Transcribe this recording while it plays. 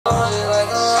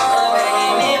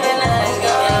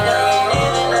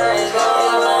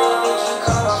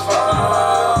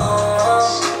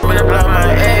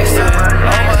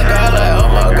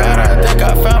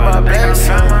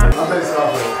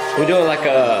We're doing like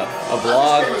a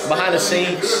vlog behind the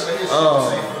scenes.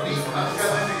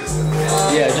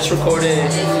 Yeah, just recording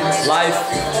live.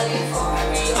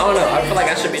 I don't know, I feel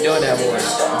like I should be doing that more.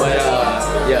 But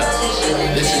yeah,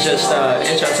 this is just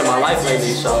intro to my life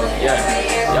lately, so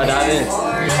yeah, y'all dive in.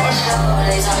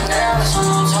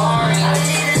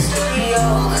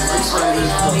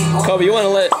 Kolby, you wanna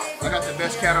let... I got the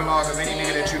best catalog of any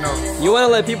nigga that you know. You wanna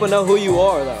let people know who you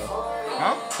are though?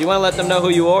 Huh? You wanna let them know who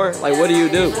you are? Like, what do you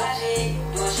do?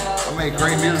 I make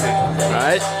great music.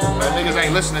 Alright. That niggas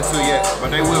ain't listening to yet, but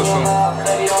they will soon.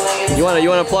 You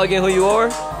wanna plug in who you are?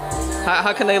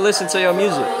 How can they listen to your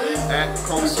music? At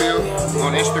Kolby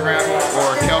on Instagram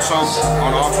or Kelso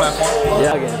on all platforms.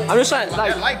 Yeah, again. I'm just trying to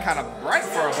That light kind of bright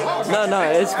for a vlog. No,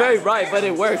 it's very bright, but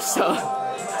it works, so.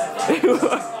 It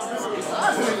works.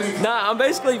 Nah, I'm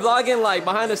basically vlogging like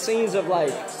behind the scenes of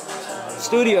like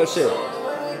studio shit.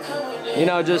 You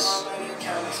know, just.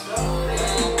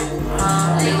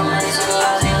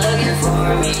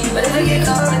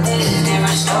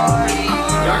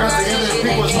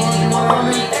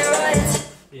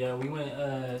 Yeah, we went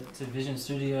to Vision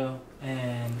Studio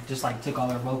and just like took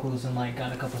all our vocals and like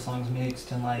got a couple songs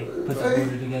mixed and like put the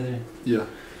order together. Yeah.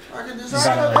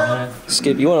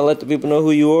 Skip, you want to let the people know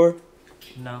who you are?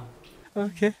 No.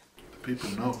 Okay. People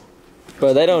know.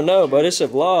 But they don't know, but it's a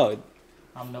vlog.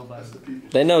 I'm nobody.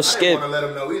 They know Skip. I didn't want to let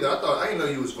them know either. I didn't know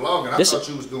you was vlogging. I thought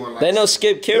you was doing like... They know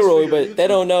Skipkillroy, but they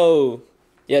don't know...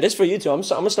 Yeah, this for YouTube. I'm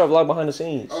going to start vlogging behind the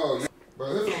scenes. Oh, yeah.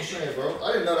 Bro, that's what I'm saying, bro.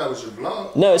 I didn't know that was your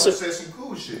vlog. No, it's I said some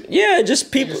cool shit. Yeah,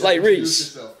 just people like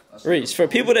Reece. Reece, for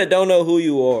people that don't know who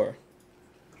you are.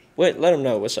 Wait, let them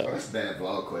know what's up. Oh, that's bad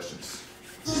vlog questions.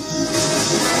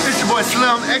 It's your boy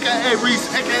Slim, a.k.a. Reece,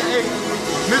 a.k.a.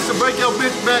 Mr. Break Your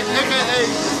Bitch Back, a.k.a.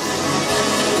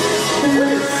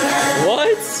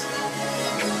 What?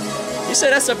 You said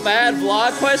that's a bad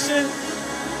vlog question?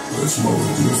 This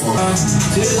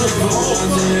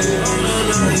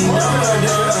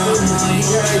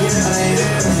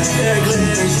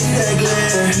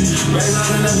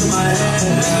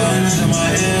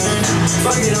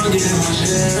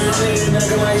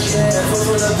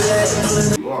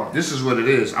is what it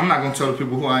is. I'm not gonna tell the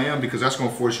people who I am because that's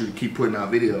gonna force you to keep putting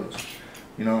out videos.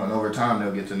 You know, and over time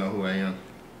they'll get to know who I am.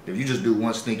 If you just do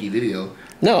one stinky video.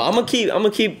 No, I'm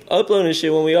gonna keep uploading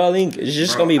shit when we all link. It's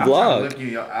just gonna be vlog. I'm trying to look in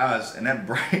your eyes and that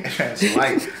bright ass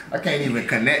light. I can't even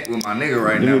connect with my nigga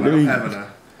right now. Like I'm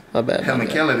having a Helen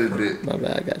Keller this bit. My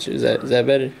bad, I got you. Is that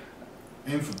better?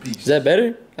 Aim for peace. Is that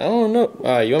better? I don't know.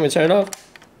 Alright, you want me to turn it off?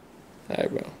 Alright,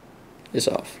 bro. It's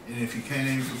off. And if you can't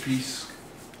aim for peace,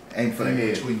 aim for the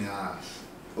head. Between the eyes.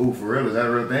 Ooh, for real? Is that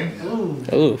a real thing?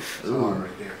 Yeah. Oof. Ooh.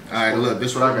 Right there. Alright, look, this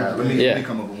is what I got. Let me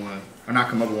come up with one. Or not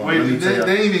come up with one. Wait, they didn't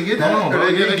even get that? Hold on, bro.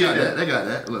 They got that. They got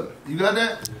that. Look. You got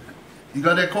that? You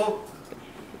got that quote?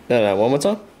 No, one more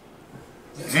time.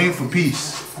 Aim for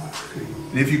peace.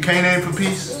 And if you can't aim for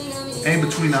peace, aim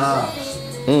between the eyes.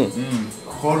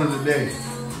 Quote of the day.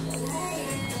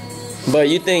 But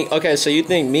you think, okay, so you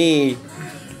think me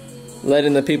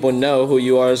letting the people know who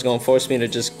you are is gonna force me to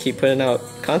just keep putting out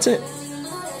content?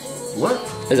 What?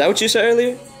 Is that what you said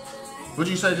earlier? What'd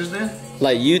you say just then?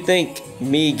 Like, you think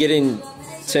me getting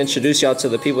to introduce y'all to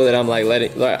the people that I'm like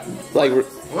letting, like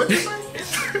What'd you say?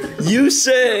 You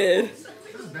said.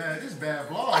 This is bad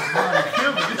vlog.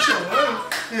 Get your way.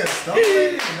 Yeah, stop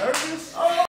being nervous.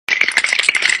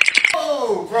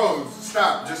 Oh, bro,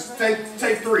 stop. Just take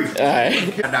 3.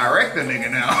 Alright. A director nigga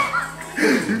now.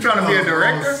 You trying to be a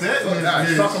director?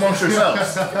 Talk amongst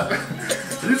yourselves.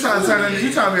 You trying to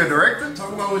be a director?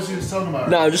 Talk about what you was talking about.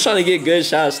 No, I'm just trying to get good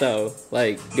shots though.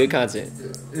 Like, good content.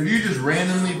 If you just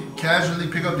randomly, casually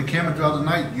pick up the camera throughout the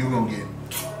night, you're gonna get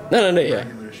No, yeah.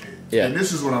 regular shit. Yeah. And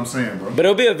this is what I'm saying, bro. But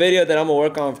it'll be a video that I'm gonna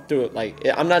work on through it. Like,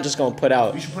 I'm not just gonna put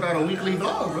out. You should put out a weekly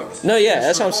vlog, bro. No, yeah,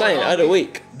 that's what I'm saying. Other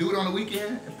week. Do it on the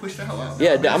weekend and push the hell out.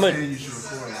 Yeah, I'm gonna. You should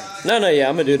record like No, yeah,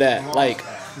 I'm gonna do that. Like,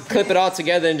 clip it all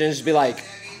together and then just be like,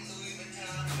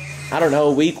 I don't know,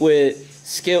 a week with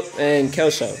Skip and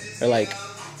Kelso. Or like,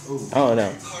 I don't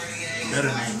know. better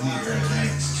than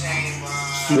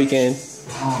me, Weekend.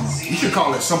 You should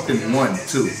call it something 1,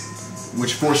 2,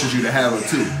 which forces you to have a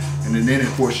 2. And then it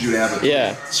forces you to have a 3.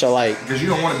 Yeah, so like. Because you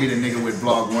don't want to be the nigga with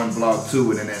vlog 1, vlog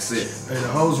 2, and then that's it. Hey, the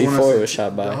hoes Before it was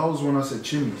shot by. The hoes when I said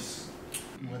chimneys.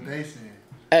 What they said.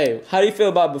 Hey, how do you feel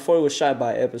about Before It Was Shot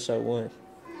By episode 1?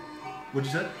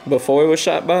 What'd you say? Before It Was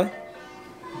Shot By?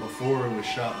 Before it was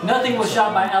shot by. Nothing was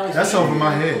shot by Alex B. That's over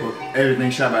my head. Everything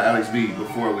shot by Alex B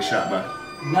before it was shot by.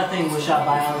 Nothing was shot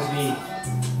by Alex B.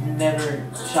 Never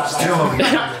shot by Still over Alex my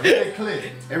head. Very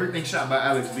clear. Everything shot by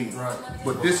Alex B. Right.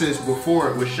 But this is before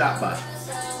it was shot by.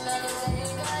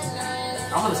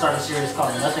 I'm gonna start a series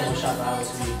called Nothing Was Shot by Alex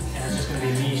Reece, and it's just gonna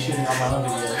be me shooting all my own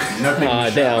videos. Nothing. Aw,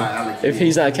 was shot by damn. Alex If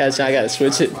he's not catching, I gotta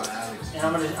switch it.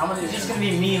 And it's just gonna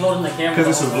be me holding the camera.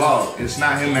 Because it's a vlog. It's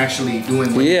not him actually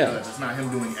doing what Yeah. he does. It's not him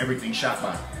doing everything shot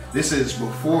by. This is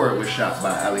before it was shot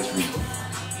by Alex Reece.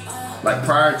 Like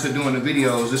prior to doing the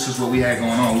videos, this is what we had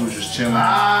going on. We was just chilling. Yeah.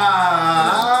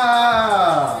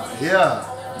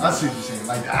 I see what you're saying.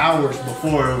 Like the hours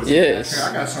before it was. Yes. Here,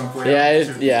 I got something for you.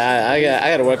 Yeah, I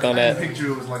gotta work on I that. picture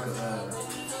it was like a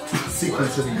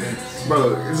sequence of events.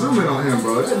 Bro, zoom in on him,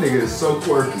 bro. That nigga is so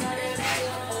quirky.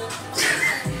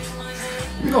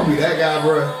 You gonna be that guy,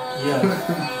 bro.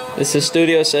 Yeah. It's a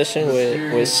studio session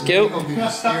with Skip, You gonna be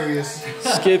mysterious.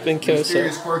 Skip and Kelso.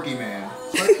 Mysterious quirky man.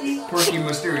 Quirky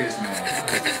mysterious man.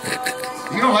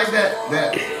 You don't like that?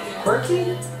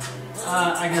 Quirky?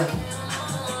 I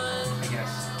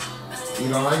guess. You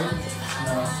don't like it?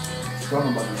 No. Don't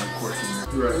know about that quirky.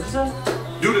 What'd you say?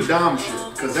 Do the Dom shit,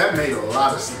 because that made a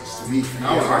lot of sense to me. And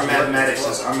I was our like, mathematics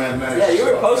is our mathematics. Yeah, you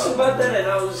were is- posting about that, and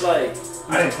I was like,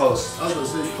 I didn't post. I was gonna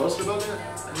say, you posted about that?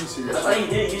 I didn't see I that. thought you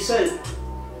did. You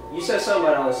said something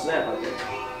about it on Snap, I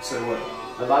think. Say what?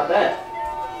 About that.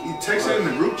 You texted in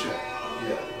the group chat.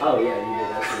 Yeah. Oh yeah, you did.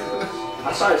 That's what it was.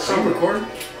 I saw it Are you somewhere. recording?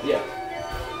 Yeah.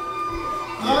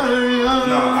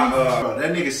 No,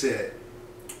 that nigga said,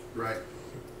 right?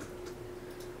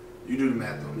 You do the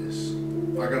math on this.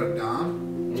 If I got a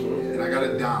Dom, and I got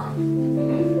a Dom,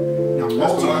 now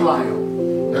multiply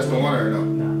them. That's the one or no?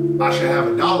 No. I should have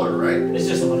 $1, right? It's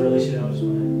just a literally shit I was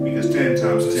playing. Because 10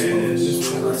 times 10 is.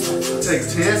 I take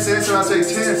 10 cents and I take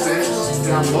 10 cents,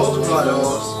 and I multiply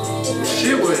those.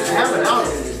 Shit would have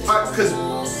 $1. Because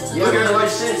look at it like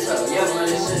cents though. Yeah, $100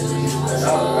 cents.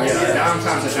 Yeah, a dime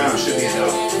times a dime should be a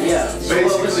dollar. Yeah. So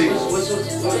Basically- what's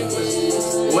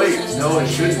wait, no, it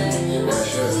shouldn't.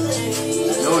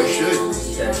 No, it shouldn't.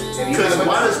 Because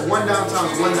why does 1 dime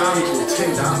times 1 dime equal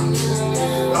 10 dimes?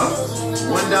 Huh?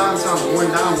 1 dime times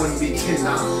 1 dime wouldn't be 10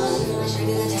 dimes.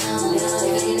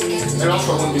 It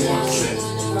also wouldn't be 1 cent.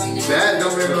 That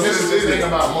don't make no This sense is the thing either.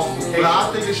 about multiplication. But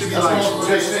I think it should be That's like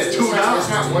multiplication. just 2 dimes. It's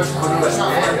not one. It's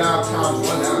not 1 dime times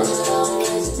 1 dime.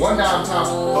 1 dime times.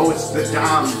 Oh, it's the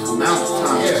dime amount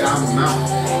times Yeah. dime amount.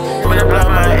 When I blow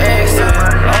my exit,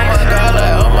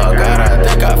 oh my god, I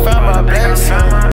think I found my blessing.